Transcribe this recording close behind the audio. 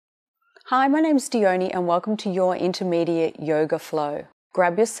Hi, my name's Dionnie and welcome to your intermediate yoga flow.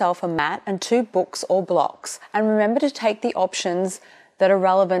 Grab yourself a mat and 2 books or blocks and remember to take the options that are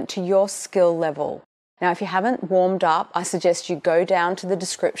relevant to your skill level. Now, if you haven't warmed up, I suggest you go down to the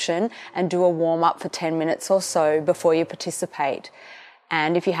description and do a warm up for 10 minutes or so before you participate.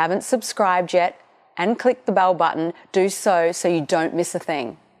 And if you haven't subscribed yet and click the bell button, do so you don't miss a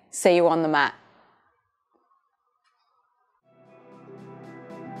thing. See you on the mat.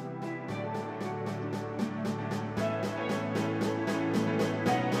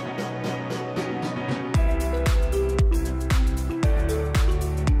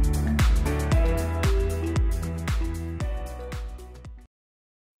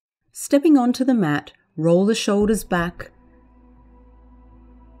 Stepping onto the mat, roll the shoulders back.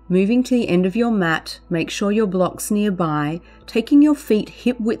 Moving to the end of your mat, make sure your block's nearby, taking your feet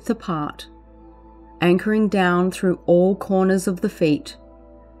hip-width apart. Anchoring down through all corners of the feet,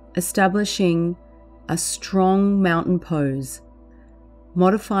 establishing a strong mountain pose.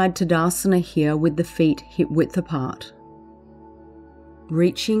 Modified Tadasana here with the feet hip-width apart.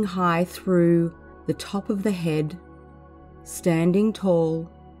 Reaching high through the top of the head, standing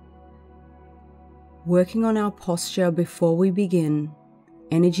tall. Working on our posture before we begin.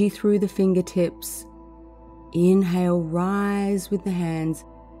 Energy through the fingertips. Inhale, rise with the hands.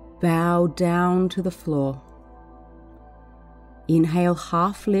 Bow down to the floor. Inhale,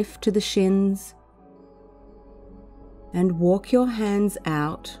 half lift to the shins. And walk your hands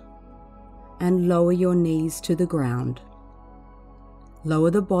out and lower your knees to the ground.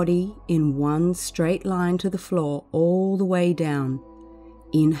 Lower the body in one straight line to the floor all the way down.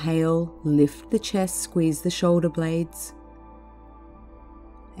 Inhale, lift the chest, squeeze the shoulder blades.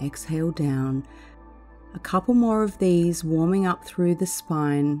 Exhale down. A couple more of these, warming up through the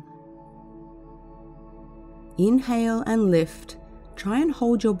spine. Inhale and lift. Try and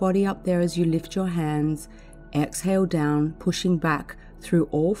hold your body up there as you lift your hands. Exhale down, pushing back through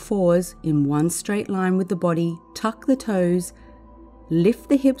all fours in one straight line with the body. Tuck the toes, lift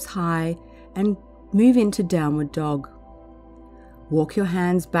the hips high, and move into downward dog. Walk your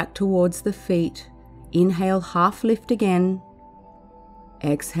hands back towards the feet. Inhale, half lift again.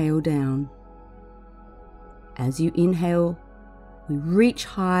 Exhale down. As you inhale, we reach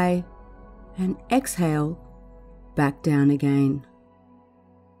high and exhale, back down again.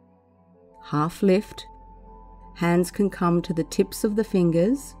 Half lift. Hands can come to the tips of the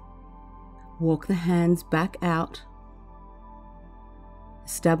fingers. Walk the hands back out.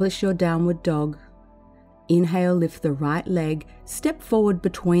 Establish your downward dog. Inhale, lift the right leg, step forward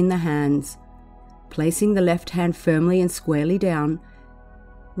between the hands, placing the left hand firmly and squarely down,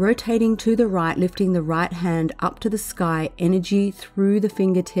 rotating to the right, lifting the right hand up to the sky, energy through the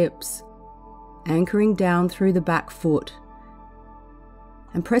fingertips, anchoring down through the back foot,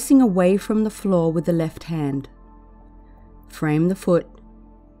 and pressing away from the floor with the left hand. Frame the foot,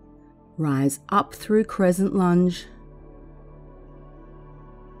 rise up through crescent lunge,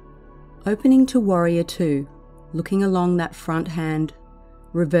 opening to warrior 2, looking along that front hand.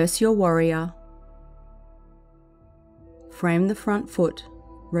 Reverse your warrior. Frame the front foot,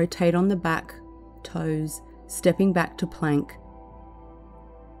 rotate on the back, toes, stepping back to plank.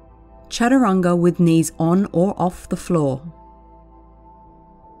 Chaturanga with knees on or off the floor.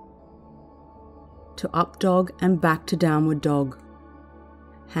 To up dog and back to downward dog.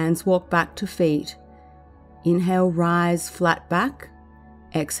 Hands walk back to feet. Inhale, rise flat back.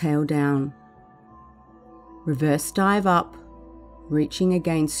 Exhale down. Reverse dive up, reaching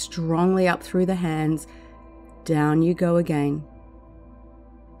again strongly up through the hands. Down you go again.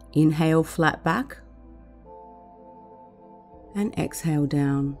 Inhale, flat back. And exhale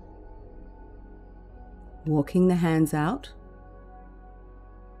down. Walking the hands out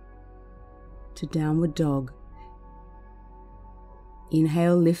to downward dog.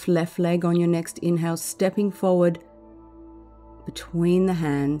 Inhale, lift left leg on your next inhale, stepping forward between the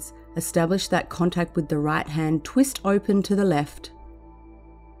hands. Establish that contact with the right hand, twist open to the left.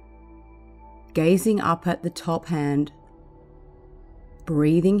 Gazing up at the top hand.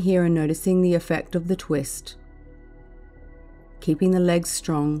 Breathing here and noticing the effect of the twist. Keeping the legs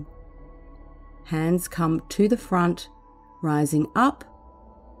strong. Hands come to the front, rising up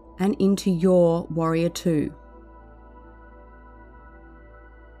and into your warrior 2.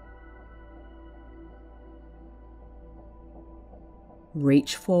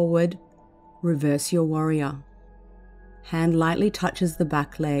 Reach forward, reverse your warrior. Hand lightly touches the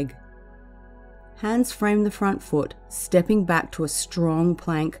back leg. Hands frame the front foot, stepping back to a strong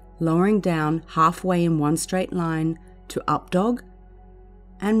plank, lowering down halfway in one straight line to up dog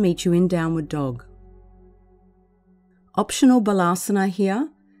and meet you in downward dog. Optional balasana here.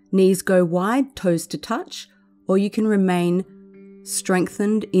 Knees go wide, toes to touch, or you can remain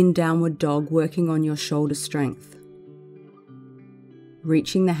strengthened in downward dog, working on your shoulder strength.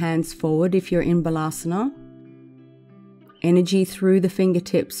 Reaching the hands forward if you're in Balasana. Energy through the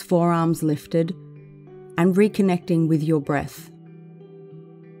fingertips, forearms lifted, and reconnecting with your breath.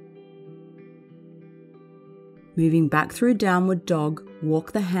 Moving back through downward dog,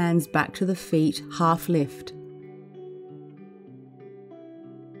 walk the hands back to the feet, half lift.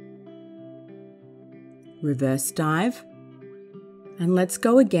 Reverse dive. And let's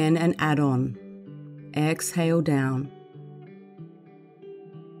go again and add on. Exhale down.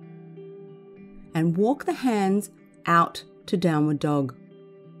 And walk the hands out to downward dog.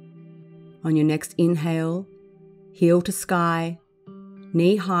 On your next inhale, heel to sky,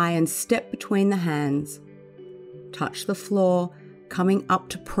 knee high and step between the hands. Touch the floor, coming up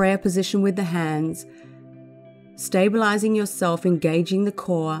to prayer position with the hands, stabilizing yourself, engaging the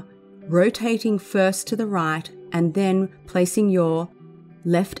core, rotating first to the right and then placing your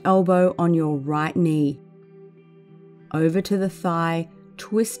left elbow on your right knee. Over to the thigh,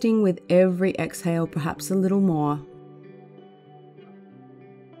 twisting with every exhale, perhaps a little more.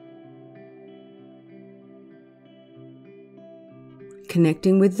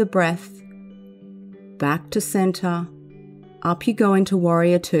 Connecting with the breath, back to center, up you go into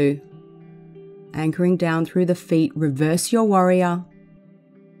Warrior Two. Anchoring down through the feet, reverse your warrior.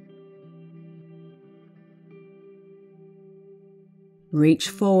 Reach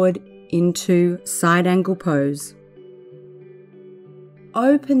forward into side angle pose.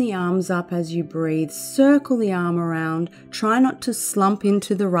 Open the arms up as you breathe, circle the arm around, try not to slump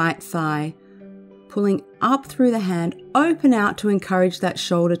into the right thigh. Pulling up through the hand, open out to encourage that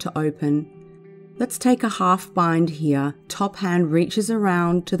shoulder to open. Let's take a half bind here. Top hand reaches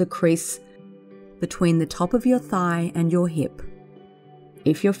around to the crease between the top of your thigh and your hip.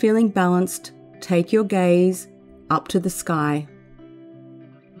 If you're feeling balanced, take your gaze up to the sky.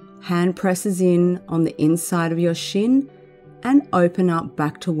 Hand presses in on the inside of your shin and open up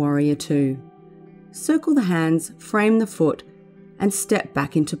back to Warrior Two. Circle the hands, frame the foot, and step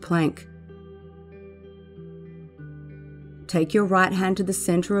back into plank. Take your right hand to the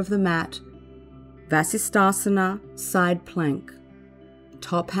center of the mat. Vasisthasana, side plank.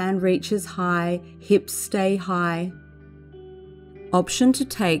 Top hand reaches high, hips stay high. Option to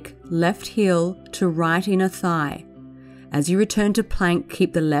take left heel to right inner thigh. As you return to plank,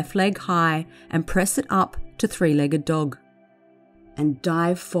 keep the left leg high and press it up to three-legged dog. And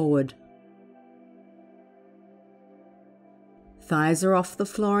dive forward. Thighs are off the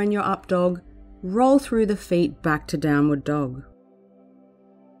floor in your up dog. Roll through the feet back to downward dog.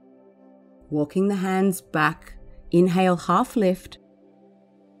 Walking the hands back, inhale half lift.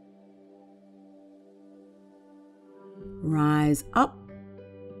 Rise up.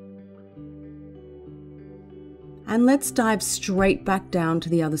 And let's dive straight back down to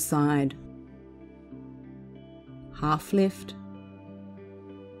the other side. Half lift.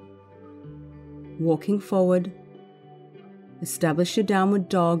 Walking forward. Establish your downward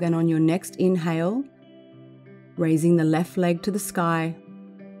dog, and on your next inhale, raising the left leg to the sky.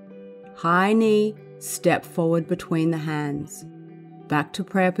 High knee, step forward between the hands. Back to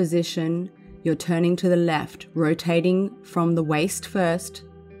prayer position. You're turning to the left, rotating from the waist first.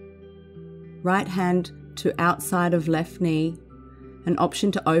 Right hand to outside of left knee. An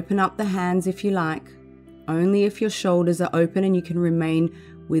option to open up the hands if you like. Only if your shoulders are open and you can remain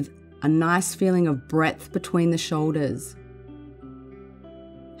with a nice feeling of breadth between the shoulders.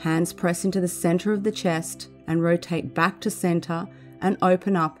 Hands press into the center of the chest and rotate back to center and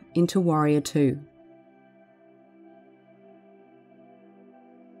open up into Warrior Two.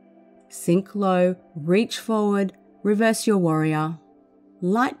 Sink low, reach forward, reverse your warrior.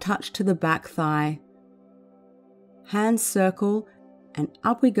 Light touch to the back thigh. Hands circle and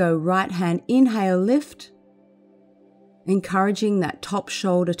up we go. Right hand, inhale, lift. Encouraging that top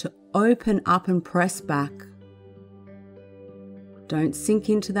shoulder to open up and press back. Don't sink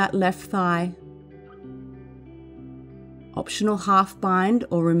into that left thigh. Optional half bind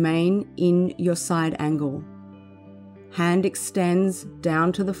or remain in your side angle. Hand extends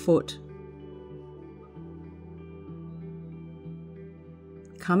down to the foot.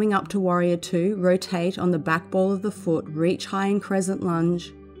 Coming up to Warrior Two, rotate on the back ball of the foot, reach high in crescent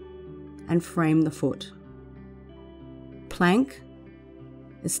lunge, and frame the foot. Plank.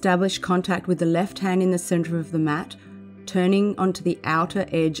 Establish contact with the left hand in the center of the mat, turning onto the outer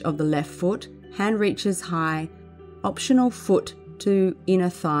edge of the left foot, hand reaches high, optional foot to inner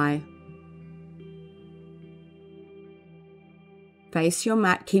thigh. Face your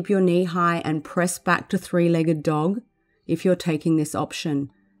mat, keep your knee high and press back to three-legged dog if you're taking this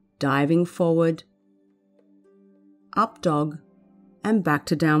option. diving forward, up dog, and back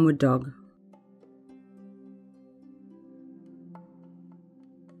to downward dog.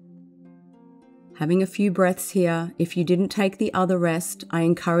 Having a few breaths here. If you didn't take the other rest, I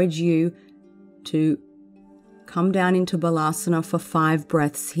encourage you to come down into Balasana for 5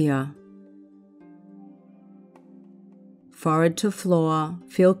 breaths here. Forehead to floor,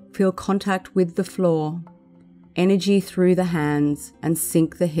 feel contact with the floor, energy through the hands, and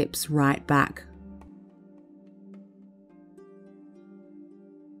sink the hips right back.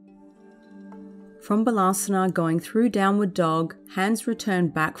 From Balasana, going through downward dog, hands return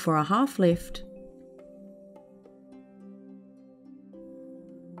back for a half lift.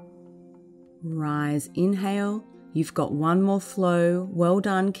 Rise, inhale. You've got one more flow. Well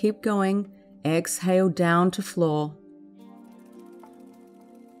done, keep going. Exhale down to floor.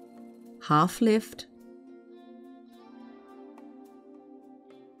 Half lift.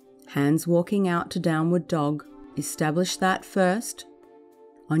 Hands walking out to downward dog. Establish that first.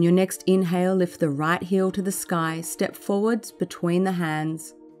 On your next inhale, lift the right heel to the sky. Step forwards between the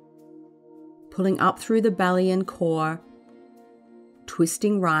hands. Pulling up through the belly and core.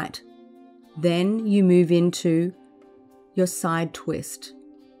 Twisting right. Then you move into your side twist.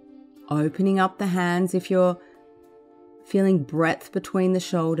 Opening up the hands if you're feeling breadth between the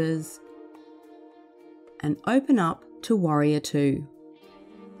shoulders. And open up to Warrior Two.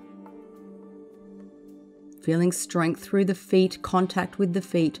 Feeling strength through the feet, contact with the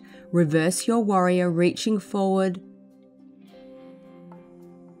feet. Reverse your warrior, reaching forward.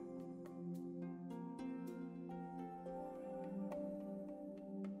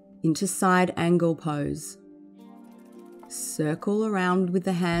 Into side angle pose. Circle around with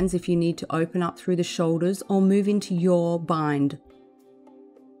the hands if you need to open up through the shoulders or move into your bind.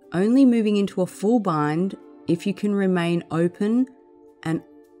 Only moving into a full bind if you can remain open and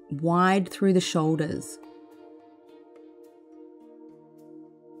wide through the shoulders.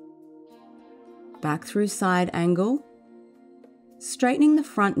 Back through side angle. Straightening the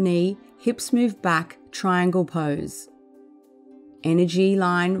front knee, hips move back, triangle pose. Energy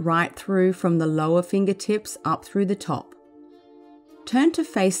line right through from the lower fingertips up through the top. Turn to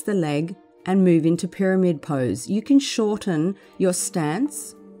face the leg and move into pyramid pose. You can shorten your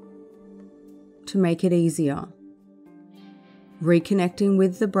stance to make it easier. Reconnecting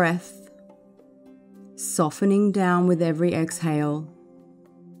with the breath, softening down with every exhale.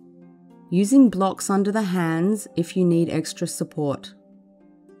 Using blocks under the hands if you need extra support.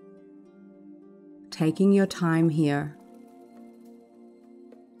 Taking your time here.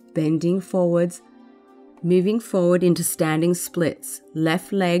 Bending forwards, moving forward into standing splits.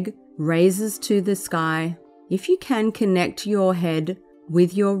 Left leg raises to the sky. If you can, connect your head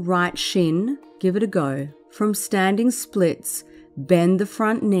with your right shin. Give it a go. From standing splits, bend the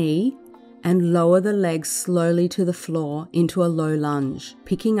front knee and lower the leg slowly to the floor into a low lunge.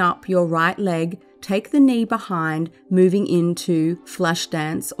 Picking up your right leg, take the knee behind, moving into flash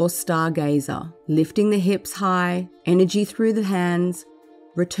dance or stargazer. Lifting the hips high, energy through the hands.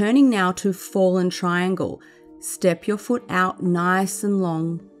 Returning now to fallen triangle. Step your foot out nice and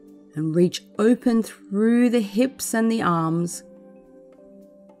long and reach open through the hips and the arms.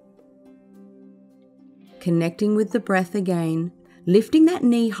 Connecting with the breath again. Lifting that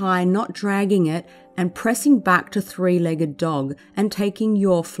knee high, not dragging it, and pressing back to three-legged dog and taking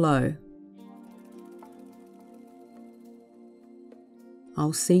your flow.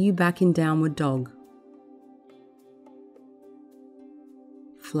 I'll see you back in downward dog.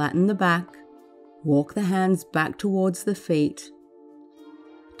 Flatten the back, walk the hands back towards the feet,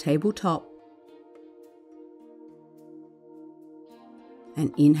 tabletop,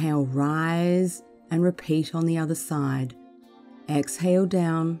 and inhale, rise, and repeat on the other side. Exhale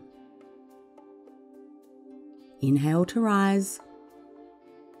down, inhale to rise,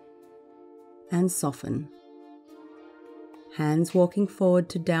 and soften. Hands walking forward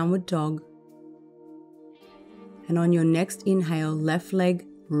to downward dog, and on your next inhale, left leg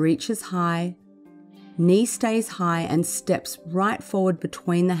reaches high, knee stays high and steps right forward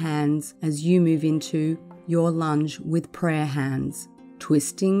between the hands as you move into your lunge with prayer hands.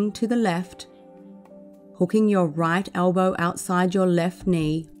 Twisting to the left, hooking your right elbow outside your left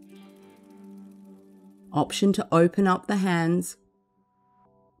knee. Option to open up the hands.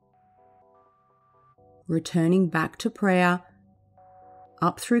 Returning back to prayer,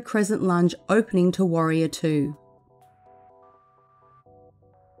 up through crescent lunge, opening to warrior two.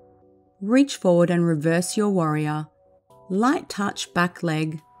 Reach forward and reverse your warrior. Light touch back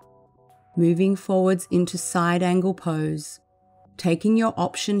leg. Moving forwards into side angle pose. Taking your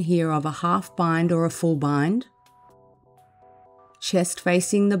option here of a half bind or a full bind. chest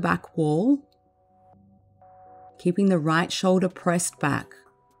facing the back wall, keeping the right shoulder pressed back.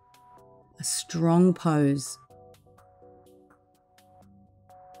 A strong pose.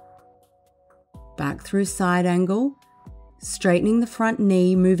 Back through side angle, straightening the front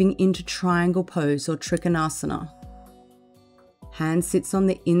knee, moving into triangle pose or trikonasana. Hand sits on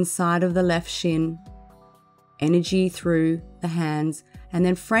the inside of the left shin, energy through the hands, and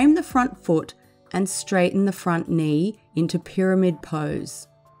then frame the front foot and straighten the front knee into pyramid pose.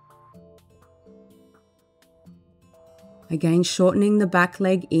 Again, shortening the back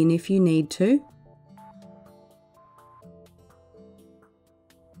leg in if you need to.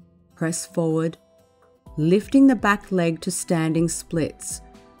 Press forward, lifting the back leg to standing splits.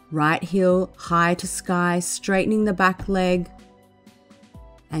 Right heel high to sky, straightening the back leg,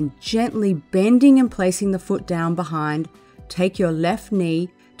 and gently bending and placing the foot down behind. Take your left knee,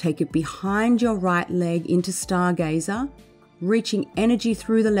 take it behind your right leg into stargazer, reaching energy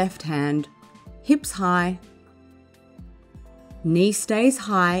through the left hand, hips high. Knee stays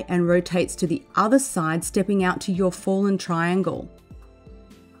high and rotates to the other side, stepping out to your fallen triangle.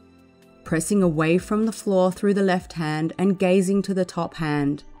 Pressing away from the floor through the left hand and gazing to the top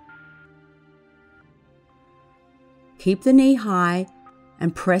hand. Keep the knee high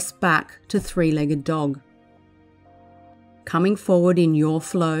and press back to three-legged dog. Coming forward in your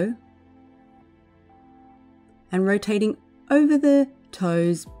flow and rotating over the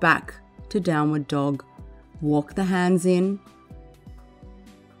toes back to downward dog. Walk the hands in.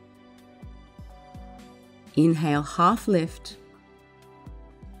 Inhale, half lift.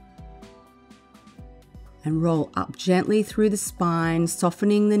 And roll up gently through the spine,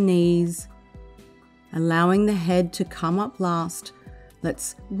 softening the knees, allowing the head to come up last.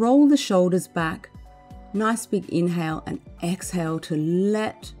 Let's roll the shoulders back. Nice big inhale and exhale to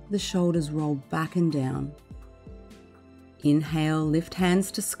let the shoulders roll back and down. Inhale, lift hands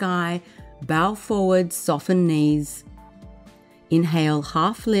to sky, bow forward, soften knees. Inhale,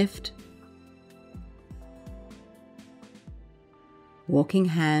 half lift. Walking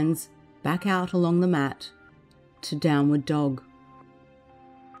hands back out along the mat to downward dog.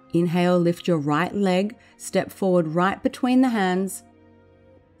 Inhale, lift your right leg, step forward right between the hands,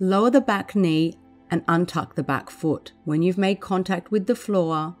 lower the back knee and untuck the back foot. When you've made contact with the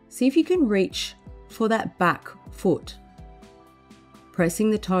floor, see if you can reach for that back foot.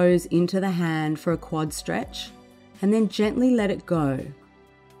 Pressing the toes into the hand for a quad stretch and then gently let it go.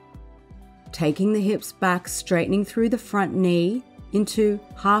 Taking the hips back, straightening through the front knee into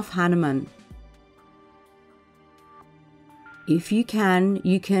half Hanuman. If you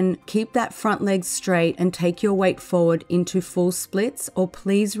can keep that front leg straight and take your weight forward into full splits, or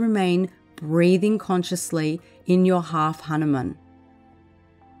please remain breathing consciously in your half Hanuman.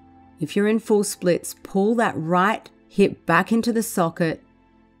 If you're in full splits, pull that right hip back into the socket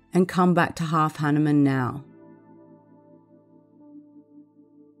and come back to half Hanuman now.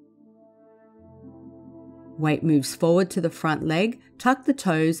 Weight moves forward to the front leg, tuck the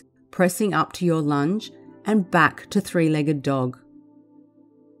toes, pressing up to your lunge and back to three-legged dog.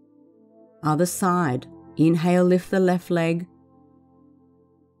 Other side. Inhale, lift the left leg.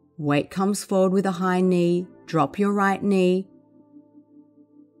 Weight comes forward with a high knee. Drop your right knee.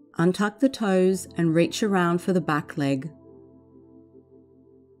 Untuck the toes and reach around for the back leg.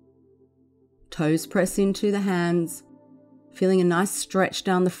 Toes press into the hands, feeling a nice stretch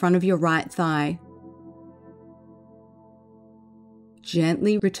down the front of your right thigh.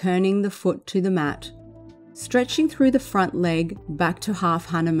 Gently returning the foot to the mat, stretching through the front leg back to half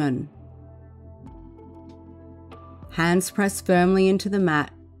Hanuman. Hands press firmly into the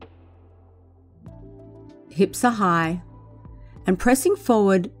mat. Hips are high and pressing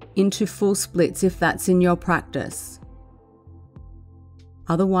forward into full splits if that's in your practice.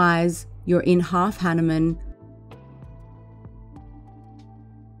 Otherwise, you're in half Hanuman,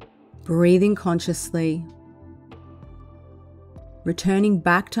 breathing consciously. Returning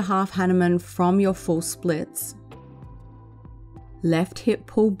back to half Hanuman from your full splits. Left hip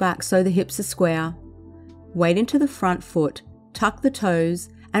pulled back so the hips are square. Weight into the front foot, tuck the toes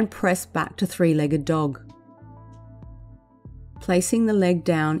and press back to three-legged dog. Placing the leg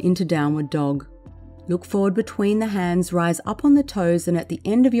down into downward dog. Look forward between the hands, rise up on the toes, and at the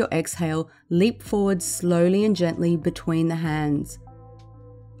end of your exhale, leap forward slowly and gently between the hands.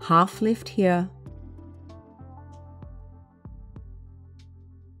 Half lift here.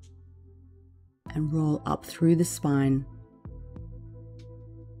 And roll up through the spine.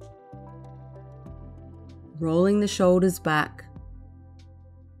 Rolling the shoulders back.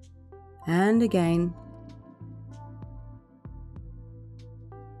 And again.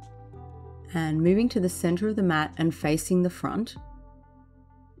 And moving to the center of the mat and facing the front.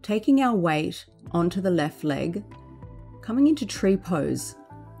 taking our weight onto the left leg, coming into tree pose,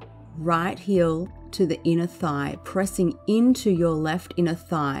 right heel to the inner thigh, pressing into your left inner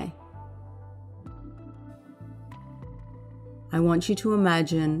thigh. I want you to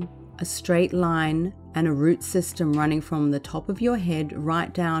imagine a straight line and a root system running from the top of your head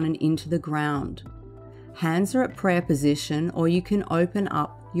right down and into the ground. Hands are at prayer position, or you can open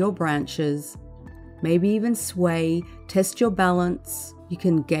up your branches, maybe even sway, test your balance. You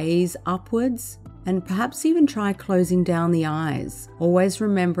can gaze upwards and perhaps even try closing down the eyes, always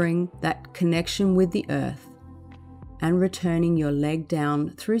remembering that connection with the earth, and returning your leg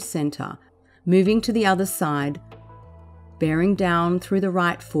down through center, moving to the other side, bearing down through the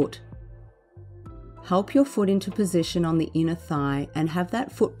right foot. Help your foot into position on the inner thigh and have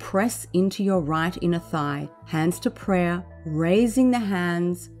that foot press into your right inner thigh. Hands to prayer, raising the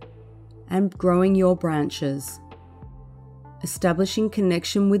hands and growing your branches. Establishing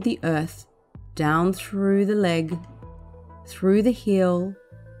connection with the earth, down through the leg, through the heel,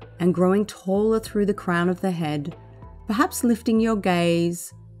 and growing taller through the crown of the head, perhaps lifting your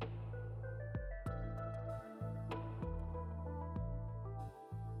gaze.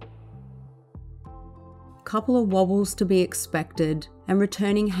 Couple of wobbles to be expected, and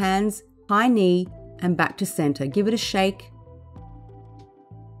returning hands, high knee and back to center. Give it a shake.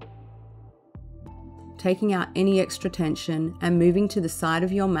 Taking out any extra tension and moving to the side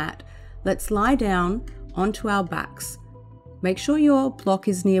of your mat. Let's lie down onto our backs. Make sure your block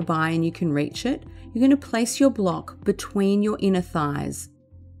is nearby and you can reach it. You're going to place your block between your inner thighs.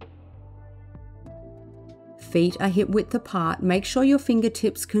 Feet are hip width apart. Make sure your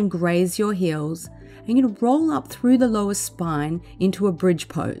fingertips can graze your heels. And you're going to roll up through the lower spine into a bridge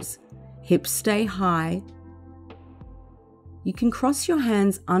pose. Hips stay high. You can cross your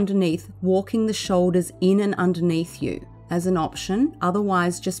hands underneath, walking the shoulders in and underneath you as an option,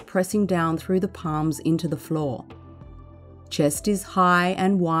 otherwise just pressing down through the palms into the floor. Chest is high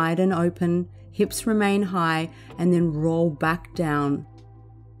and wide and open, hips remain high, and then roll back down.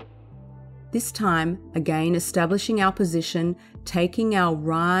 This time, again establishing our position, taking our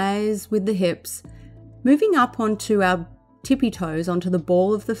rise with the hips, moving up onto our tippy toes, onto the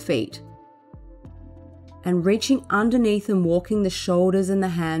ball of the feet, and reaching underneath and walking the shoulders and the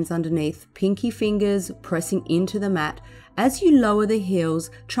hands underneath, pinky fingers pressing into the mat. As you lower the heels,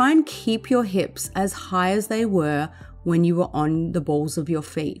 try and keep your hips as high as they were when you were on the balls of your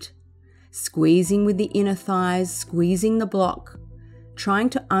feet. Squeezing with the inner thighs, squeezing the block, trying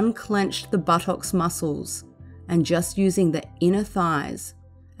to unclench the buttocks muscles, and just using the inner thighs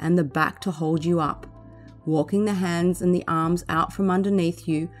and the back to hold you up. Walking the hands and the arms out from underneath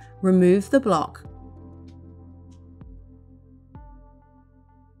you, remove the block.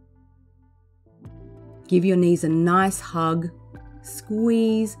 Give your knees a nice hug,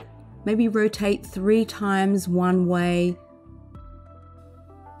 squeeze, maybe rotate 3 times one way,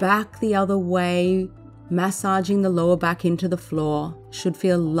 back the other way, massaging the lower back into the floor. Should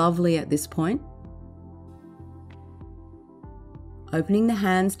feel lovely at this point. Opening the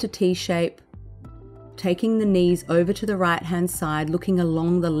hands to T-shape. Taking the knees over to the right hand side, looking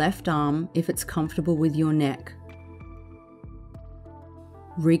along the left arm if it's comfortable with your neck.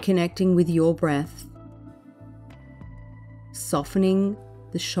 Reconnecting with your breath. Softening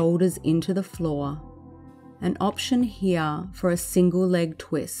the shoulders into the floor. An option here for a single leg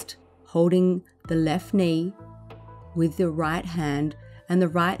twist, holding the left knee with the right hand and the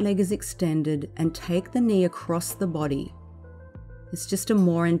right leg is extended, and take the knee across the body. It's just a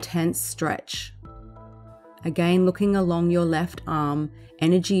more intense stretch. Again, looking along your left arm,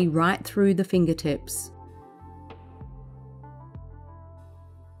 energy right through the fingertips.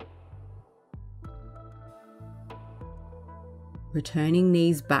 Returning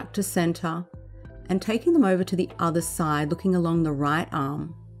knees back to center and taking them over to the other side, looking along the right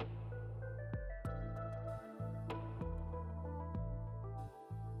arm.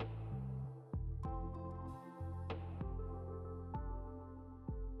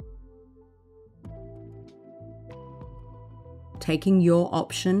 Taking your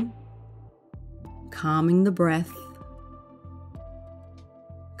option, calming the breath,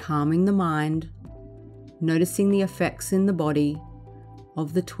 calming the mind, noticing the effects in the body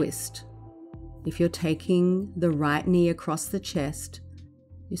of the twist. If you're taking the right knee across the chest,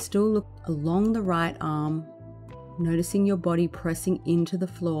 you still look along the right arm, noticing your body pressing into the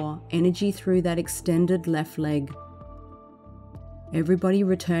floor, energy through that extended left leg. Everybody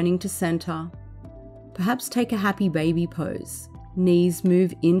returning to center. Perhaps take a happy baby pose. Knees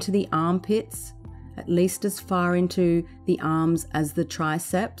move into the armpits, at least as far into the arms as the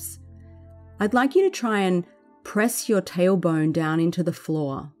triceps. I'd like you to try and Press your tailbone down into the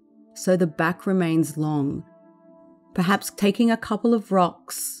floor so the back remains long. Perhaps taking a couple of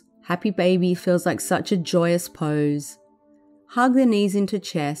rocks. Happy baby feels like such a joyous pose. Hug the knees into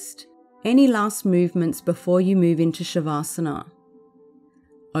chest. Any last movements before you move into Shavasana?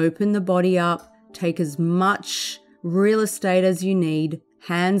 Open the body up. Take as much real estate as you need.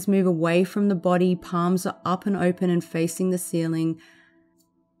 Hands move away from the body. Palms are up and open and facing the ceiling.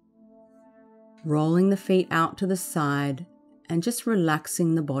 Rolling the feet out to the side and just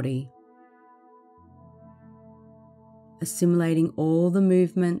relaxing the body. Assimilating all the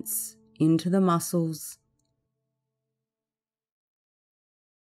movements into the muscles.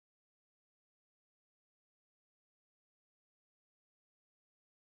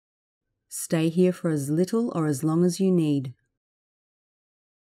 Stay here for as little or as long as you need.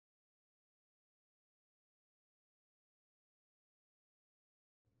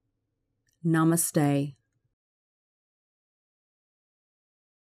 Namaste.